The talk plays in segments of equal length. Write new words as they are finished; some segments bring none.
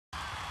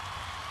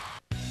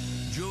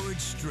George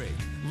Strait,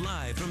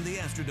 live from the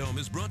Astrodome,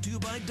 is brought to you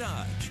by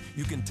Dodge.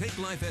 You can take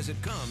life as it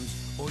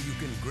comes, or you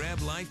can grab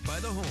life by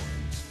the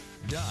horns.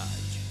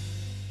 Dodge.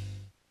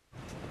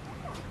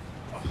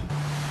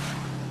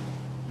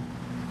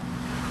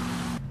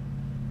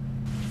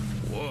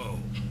 Whoa.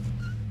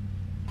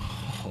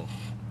 Oh.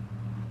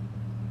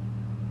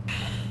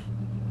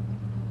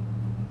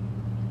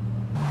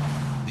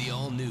 The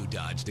all-new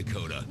Dodge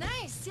Dakota.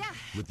 Nice, yeah.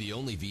 With the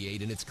only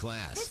V8 in its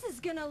class. This is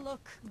gonna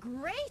look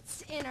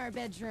great in our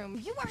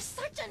bedroom. You are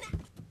such an...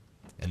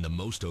 And the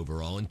most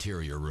overall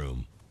interior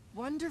room.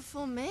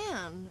 wonderful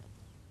man.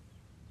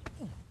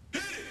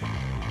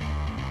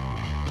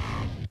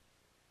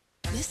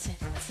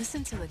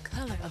 Listen to the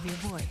color of your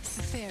voice.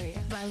 Feria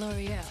by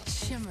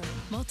L'Oreal. Shimmering,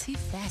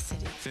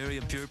 multifaceted.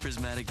 Feria pure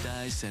prismatic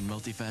dyes send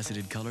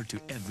multifaceted color to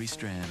every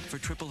strand for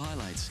triple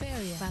highlights.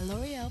 Feria by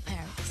L'Oreal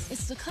Paris.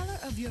 It's the color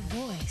of your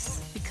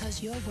voice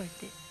because you're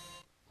worth it.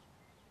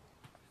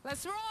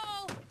 Let's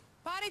roll!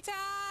 Potty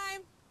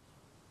time!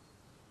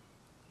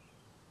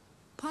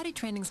 Potty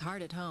training's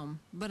hard at home,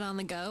 but on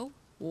the go,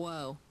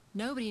 whoa.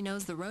 Nobody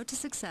knows the road to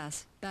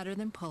success better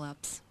than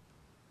pull-ups.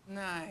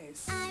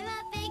 Nice. I'm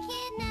a big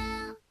kid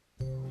now.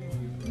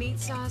 Meat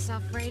sauce,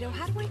 Alfredo.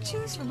 How do I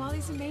choose from all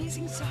these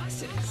amazing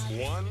sauces?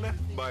 One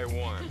by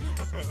one.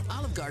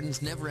 Olive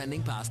Garden's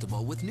never-ending pasta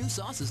bowl with new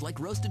sauces like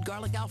roasted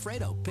garlic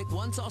Alfredo. Pick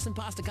one sauce and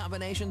pasta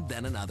combination,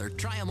 then another.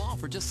 Try them all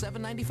for just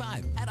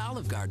 $7.95 at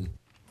Olive Garden.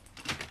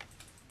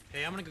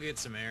 Hey, I'm gonna go get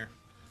some air.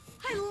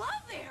 I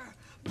love air.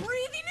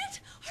 Breathing it?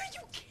 Are you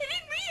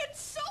kidding me?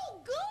 It's so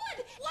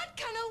good. What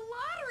kind of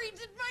lottery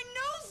did my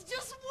nose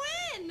just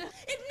win?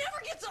 It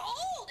never gets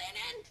old,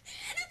 and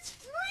it's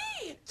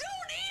free.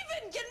 Don't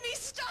even get me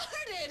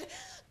started.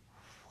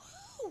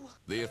 Whoa.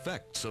 The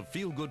effects of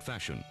feel-good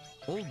fashion.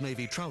 Old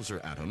Navy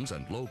trouser atoms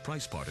and low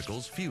price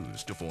particles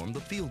fuse to form the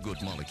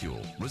feel-good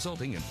molecule,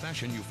 resulting in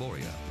fashion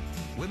euphoria.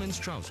 Women's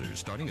trousers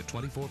starting at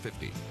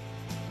 $24.50.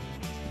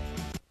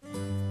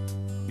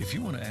 If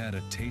you want to add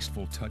a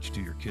tasteful touch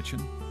to your kitchen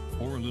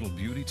or a little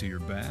beauty to your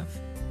bath,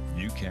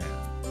 you can.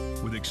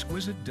 With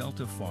exquisite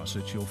Delta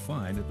faucets you'll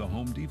find at the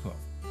Home Depot.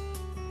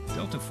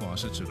 Delta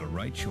faucets are the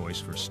right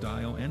choice for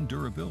style and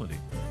durability,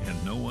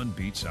 and no one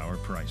beats our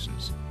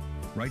prices.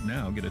 Right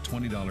now, get a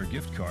 $20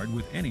 gift card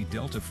with any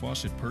Delta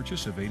faucet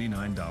purchase of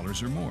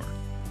 $89 or more.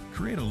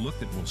 Create a look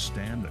that will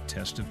stand the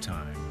test of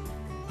time.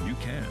 You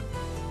can.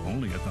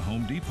 Only at the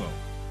Home Depot.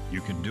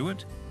 You can do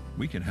it.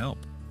 We can help.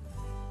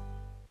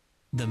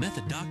 The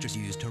method doctors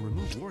use to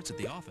remove warts at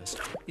the office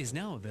is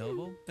now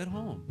available at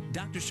home.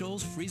 Dr.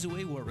 Scholl's Freeze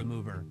Away Wart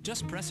Remover.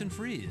 Just press and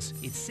freeze.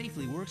 It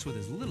safely works with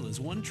as little as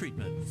one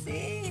treatment.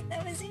 See?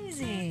 That was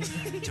easy.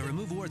 To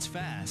remove warts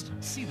fast,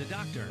 see the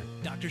doctor,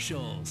 Dr.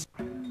 Scholl's.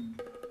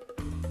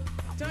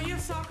 Don't you have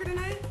soccer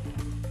tonight?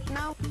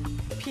 No.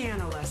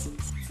 Piano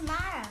lessons.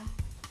 Tomorrow.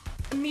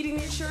 Meeting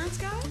the insurance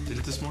guy? Did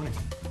it this morning.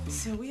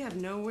 So we have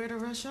nowhere to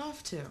rush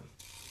off to.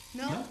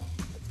 No.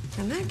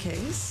 In that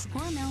case...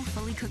 Hormel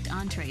fully cooked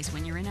entrees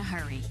when you're in a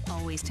hurry.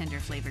 Always tender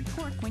flavored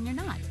pork when you're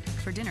not.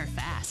 For dinner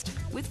fast,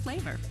 with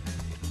flavor.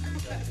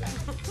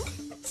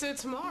 So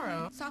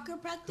tomorrow... Soccer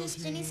practice,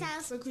 Jenny's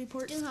house, book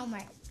report, do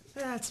homework.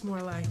 That's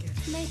more like it.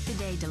 Make the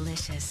day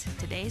delicious.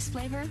 Today's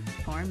flavor,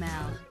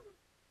 Hormel.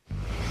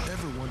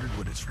 Ever wondered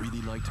what it's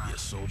really like to be a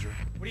soldier?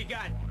 What do you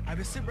got? I have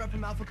a sit rep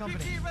from Alpha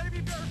Company. BT, ready to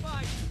be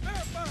verified.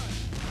 Verified.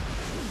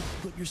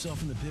 Put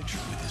yourself in the picture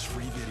with this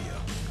free video.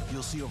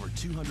 You'll see over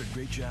 200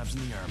 great jobs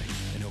in the Army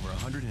and over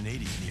 180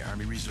 in the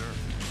Army Reserve.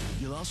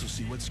 You'll also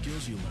see what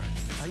skills you learned,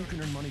 how you can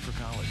earn money for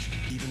college,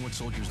 even what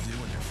soldiers do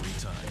in their free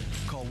time.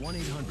 Call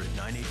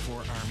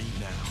 1-800-984-ARMY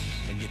now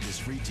and get this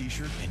free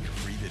t-shirt and your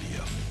free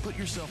video. Put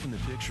yourself in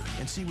the picture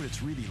and see what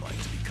it's really like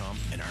to become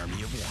an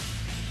Army of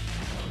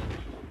One.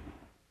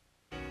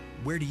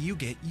 Where do you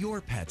get your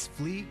pet's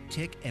flea,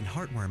 tick, and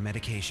heartworm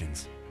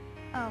medications?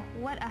 Oh,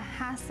 what a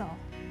hassle.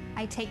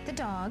 I take the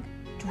dog,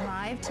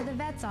 drive to the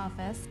vet's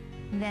office,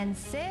 then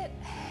sit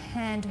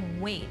and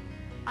wait.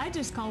 I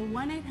just call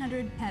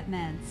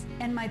 1-800-PET-MEDS,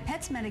 and my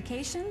pet's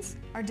medications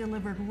are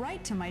delivered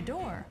right to my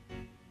door.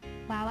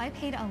 Wow, I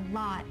paid a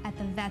lot at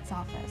the vet's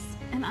office.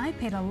 And I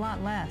paid a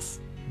lot less.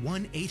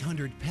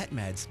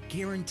 1-800-PET-MEDS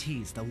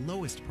guarantees the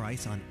lowest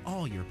price on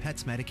all your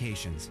pet's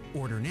medications.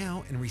 Order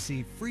now and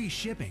receive free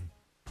shipping.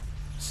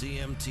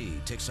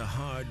 CMT takes a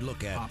hard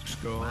look at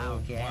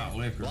Wild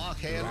liquor,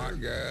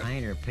 blockheader,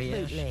 painter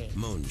piss,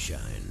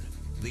 Moonshine,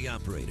 the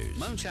operators,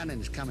 Moonshine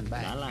is coming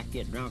back. I like to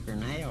get drunker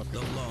than hell. the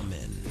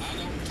lawmen, I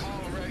don't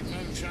tolerate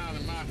moonshine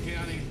in my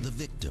county. the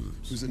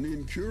victims, It's an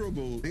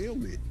incurable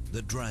ailment.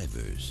 the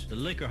drivers, The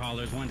liquor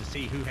haulers wanted to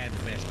see who had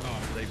the best car.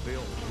 They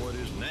built what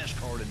is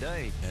NASCAR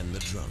today. and the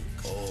drunks.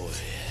 Oh,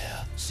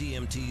 yeah.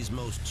 CMT's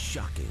most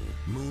shocking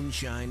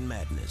Moonshine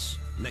Madness.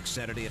 Next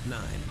Saturday at 9,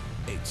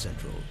 8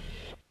 Central.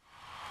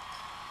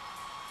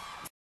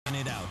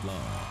 CMT Outlaw.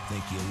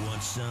 Think you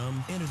want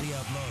some? Enter the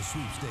Outlaws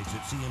Sweepstakes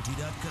at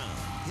CMT.com.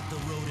 Hit the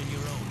road in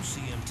your own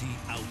CMT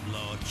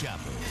Outlaw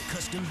chopper.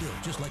 Custom built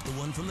just like the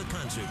one from the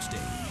concert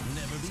stage.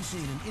 Never be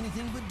seen in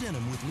anything but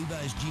denim with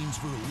Levi's jeans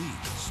for a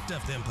week.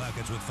 Stuff them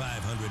pockets with $500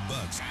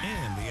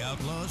 and the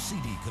Outlaws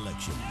CD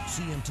collection.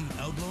 CMT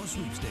Outlaws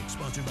Sweepstakes,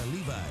 sponsored by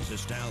Levi's, a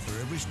style for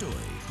every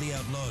story. The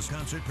Outlaws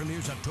concert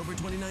premieres October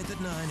 29th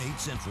at 9, 8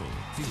 Central.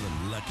 Feeling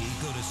lucky?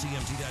 Go to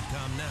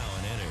CMT.com now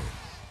and enter.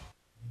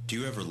 Do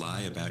you ever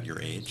lie about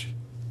your age?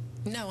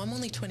 No, I'm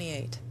only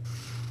 28.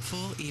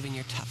 Fool even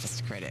your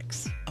toughest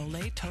critics.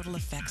 Olay Total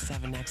Effects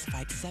 7X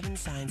fights 7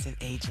 signs of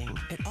aging.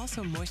 It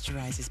also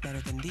moisturizes better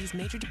than these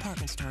major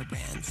department store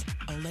brands.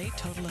 Olay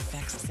Total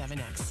Effects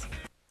 7X.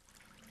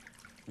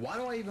 Why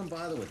do I even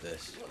bother with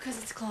this?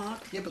 Because it's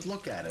clogged. Yeah, but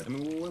look at it. I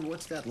mean,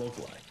 what's that look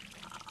like?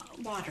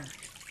 Water.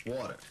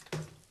 Water.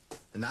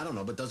 And I don't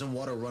know, but doesn't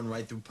water run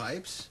right through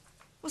pipes?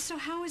 Well, so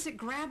how is it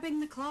grabbing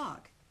the clog?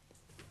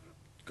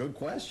 Good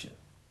question.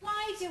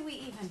 Why do we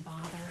even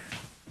bother?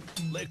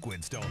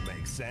 Liquids don't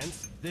make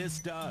sense. This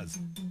does.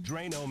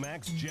 Drano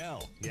Max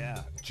Gel.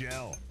 Yeah,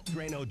 gel.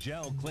 Drano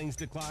Gel clings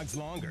to clogs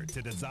longer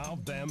to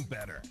dissolve them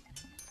better.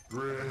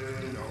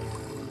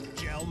 Drano.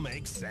 Gel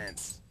makes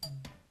sense.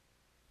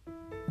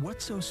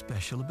 What's so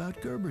special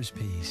about Gerber's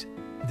peas?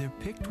 They're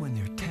picked when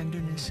their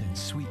tenderness and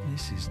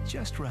sweetness is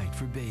just right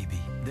for baby,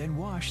 then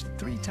washed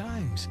 3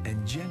 times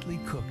and gently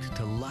cooked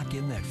to lock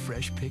in that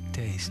fresh picked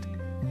taste.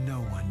 No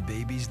one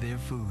babies their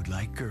food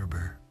like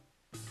Gerber.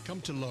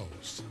 Come to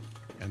Lowe's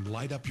and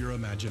light up your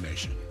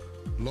imagination.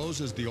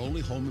 Lowe's is the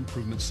only home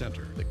improvement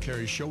center that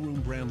carries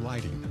showroom brand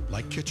lighting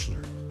like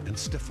Kichler and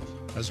Stifel,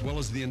 as well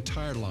as the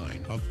entire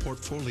line of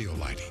portfolio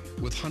lighting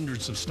with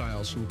hundreds of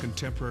styles from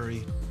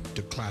contemporary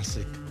to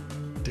classic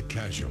to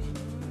casual.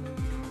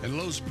 And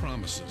Lowe's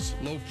promises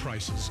low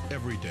prices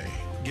every day,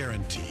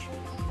 guaranteed.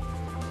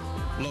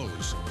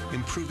 Lowe's,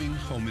 improving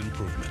home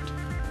improvement.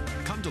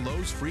 Come to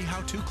Lowe's free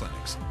how-to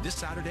clinics. This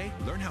Saturday,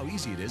 learn how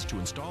easy it is to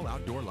install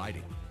outdoor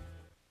lighting.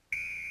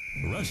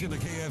 Rush into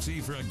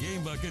KFC for a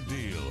game bucket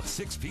deal.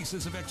 6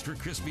 pieces of extra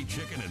crispy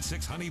chicken and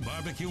 6 honey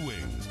barbecue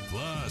wings.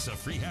 Plus a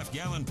free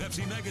half-gallon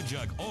Pepsi Mega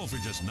Jug, all for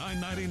just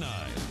 $9.99.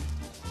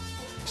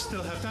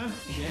 Still have time?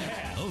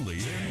 Yeah. Only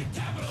in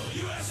Capital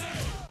USA.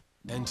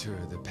 Enter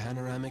the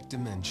panoramic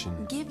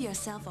dimension. Give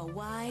yourself a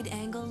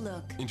wide-angle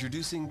look.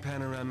 Introducing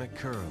Panoramic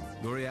Curl,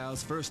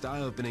 L'Oreal's first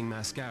eye-opening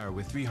mascara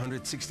with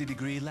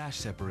 360-degree lash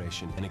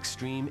separation and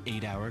extreme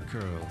 8-hour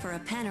curl. For a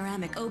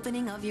panoramic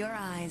opening of your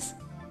eyes.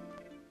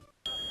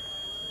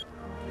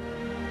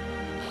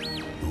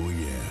 Oh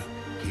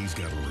yeah, he's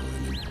got a little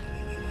in him.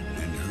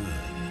 And her.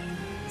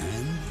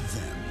 And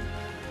them.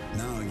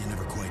 Now you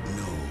never quite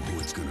know who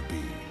it's gonna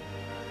be.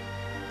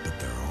 But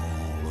they're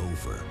all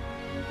over.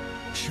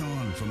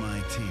 Sean from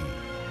IT,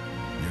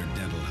 your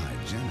dental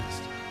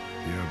hygienist,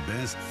 your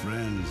best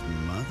friend's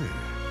mother.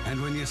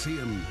 And when you see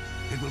them,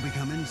 it will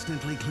become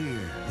instantly clear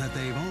that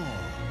they've all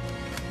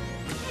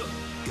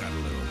got a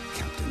little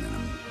captain in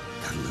them.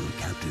 Got a little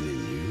captain in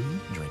you?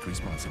 Drink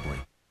responsibly.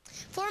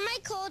 For my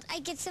cold, I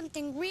get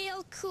something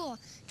real cool.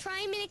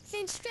 Triaminic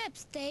thin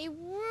strips, they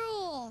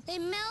rule. They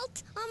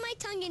melt on my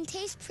tongue and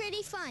taste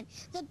pretty fun.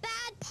 The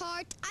bad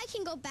part, I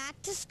can go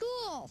back to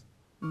school.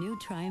 New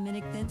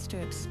Triaminic thin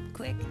strips.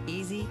 Quick,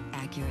 easy,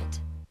 accurate.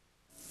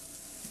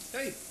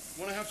 Hey,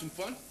 want to have some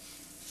fun?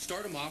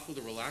 Start them off with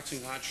a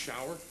relaxing hot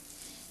shower,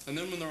 and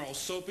then when they're all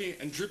soapy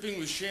and dripping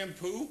with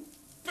shampoo,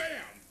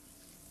 bam!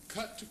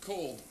 Cut to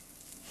cold.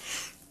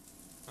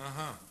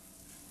 Uh-huh.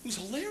 It was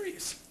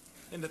hilarious.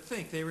 And to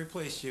think they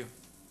replaced you.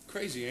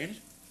 Crazy, ain't it?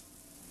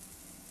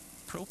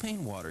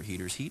 Propane water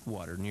heaters heat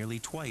water nearly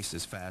twice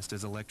as fast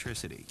as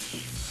electricity.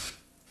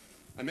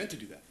 I meant to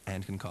do that.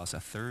 And can cost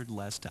 1/3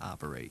 less to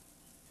operate.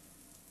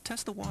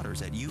 Test the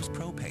waters at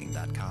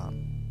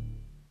usepropane.com.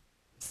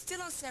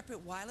 Still on separate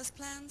wireless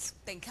plans?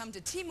 Then come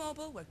to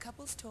T-Mobile where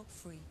couples talk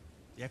free.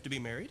 You have to be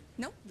married?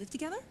 No? Live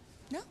together?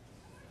 No?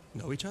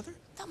 Know each other?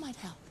 That might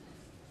help.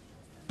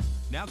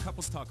 Now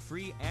couples talk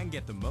free and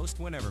get the most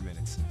whenever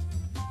minutes.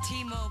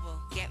 T-Mobile.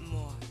 Get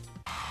more.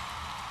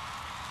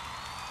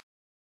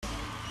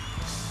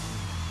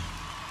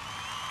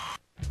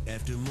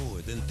 After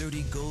more than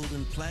 30 gold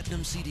and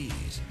platinum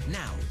CDs,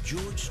 now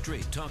George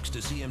Strait talks to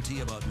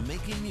CMT about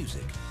making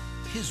music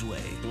his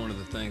way. One of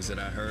the things that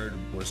I heard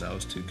was I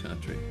was too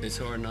country. It's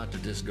hard not to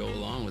just go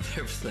along with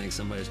everything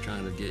somebody's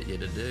trying to get you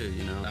to do,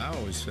 you know. I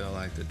always felt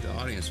like that the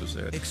audience was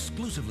there.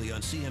 Exclusively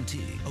on CMT,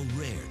 a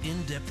rare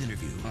in-depth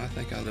interview. I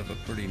think I live a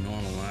pretty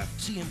normal life.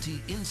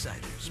 CMT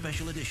Insider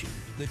Special Edition,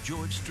 the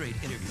George Strait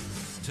interview.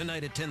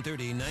 Tonight at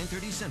 10:30,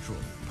 9:30 Central.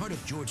 Part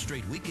of George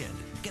Strait Weekend.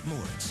 Get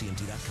more at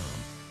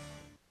CMT.com.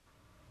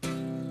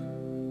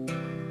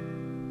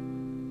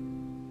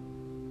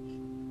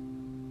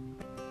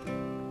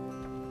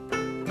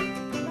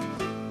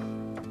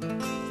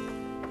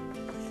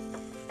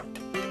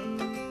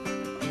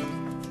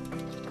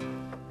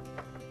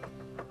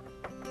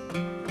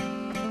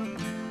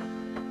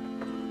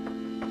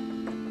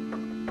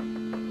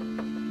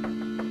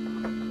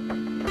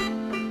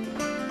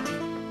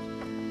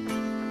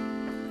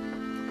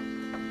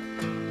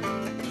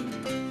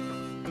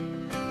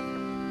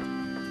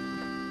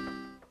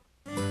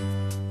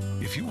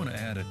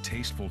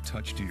 tasteful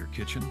touch to your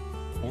kitchen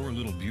or a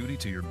little beauty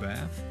to your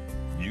bath?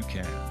 You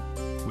can,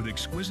 with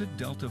exquisite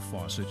Delta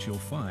faucets you'll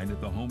find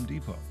at the Home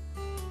Depot.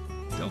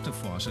 Delta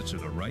faucets are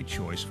the right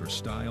choice for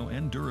style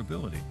and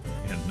durability,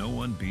 and no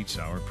one beats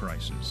our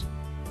prices.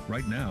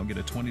 Right now, get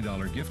a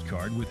 $20 gift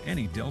card with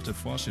any Delta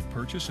faucet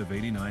purchase of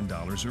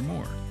 $89 or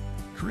more.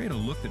 Create a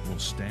look that will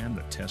stand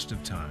the test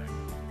of time.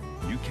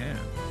 You can,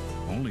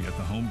 only at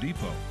the Home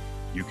Depot.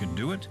 You can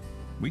do it,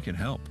 we can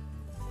help.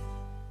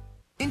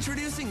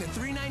 Introducing the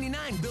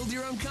 $3.99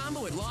 Build-Your-Own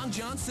Combo at Long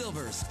John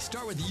Silver's.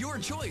 Start with your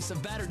choice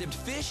of batter-dipped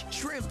fish,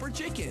 shrimp, or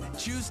chicken.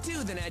 Choose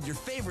two, then add your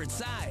favorite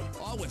side.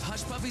 All with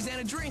Hush Puppies and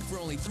a drink for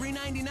only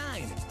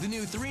 $3.99. The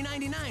new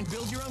 $3.99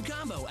 Build-Your-Own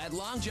Combo at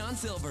Long John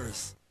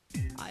Silver's.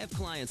 I have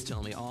clients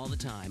tell me all the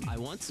time, I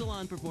want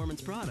salon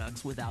performance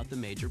products without the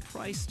major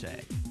price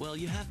tag. Well,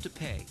 you have to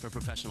pay for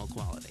professional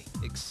quality.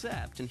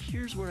 Except, and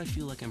here's where I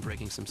feel like I'm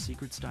breaking some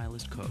secret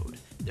stylist code,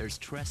 there's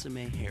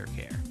Tresemme hair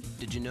care.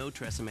 Did you know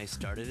Tresemme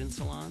started in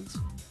salons?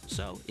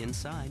 So,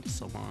 inside,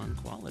 salon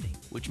quality,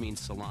 which means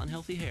salon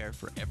healthy hair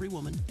for every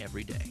woman,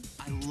 every day.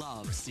 I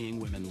love seeing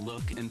women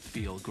look and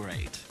feel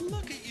great.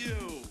 Look at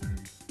you!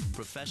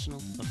 Professional,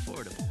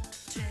 affordable.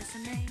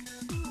 Tresemme,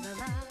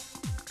 la la.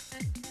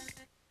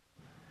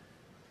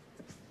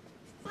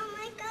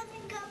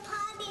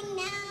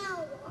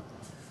 Now.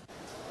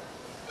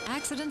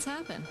 Accidents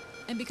happen.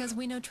 And because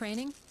we know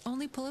training,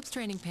 only pull-ups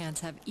training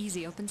pants have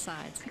easy open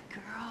sides. Good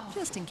girl.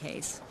 Just in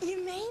case.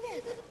 You made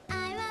it.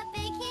 I'm a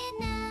big kid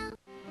now.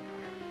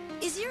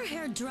 Is your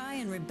hair dry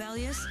and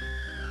rebellious?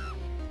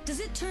 Does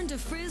it turn to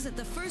frizz at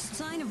the first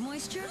sign of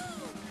moisture?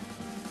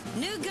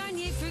 New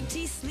Garnier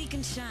Fructis Sleek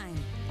and Shine.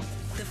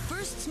 The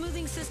first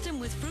smoothing system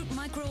with fruit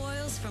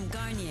micro-oils from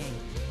Garnier.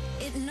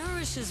 It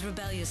nourishes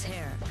rebellious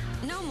hair.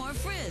 No more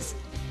frizz.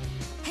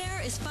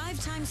 Hair is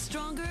 5 times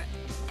stronger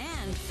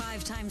and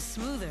 5 times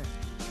smoother.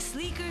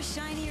 Sleeker,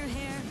 shinier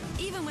hair,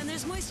 even when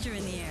there's moisture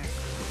in the air.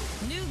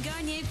 New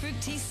Garnier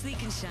Fructis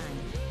Sleek and Shine.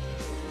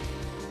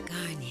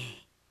 Garnier.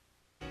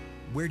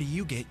 Where do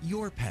you get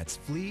your pet's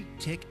flea,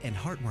 tick, and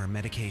heartworm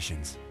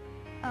medications?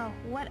 Oh,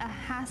 what a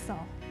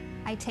hassle.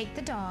 I take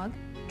the dog,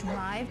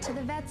 drive to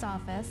the vet's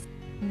office,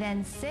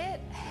 then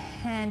sit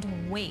and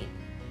wait.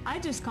 I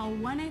just call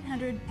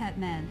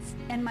 1-800-PET-MEDS,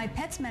 and my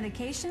pet's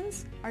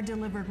medications are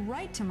delivered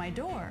right to my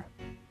door.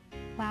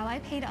 Wow, I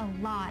paid a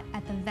lot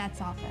at the vet's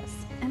office.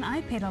 And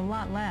I paid a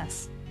lot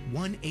less.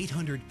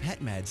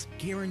 1-800-PET-MEDS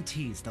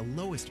guarantees the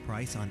lowest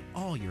price on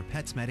all your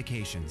pet's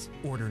medications.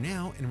 Order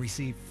now and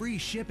receive free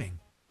shipping.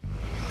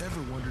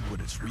 Ever wondered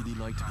what it's really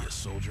like to be a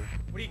soldier?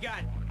 What do you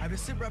got? I have a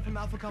sit rep from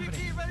Alpha Company.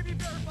 BT, ready to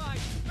be verified.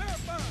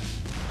 Verified!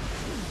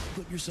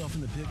 Put yourself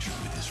in the picture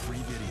with this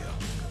free video.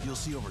 You'll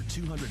see over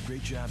 200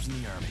 great jobs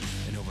in the Army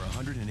and over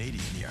 180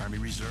 in the Army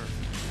Reserve.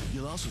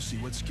 You'll also see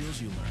what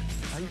skills you learn,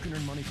 how you can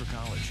earn money for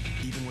college,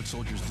 even what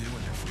soldiers do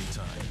in their free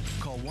time.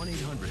 Call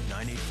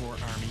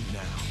 1-800-984-ARMY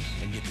now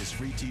and get this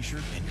free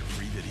t-shirt and your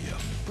free video.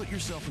 Put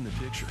yourself in the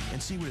picture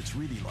and see what it's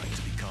really like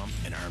to become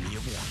an Army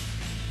of One.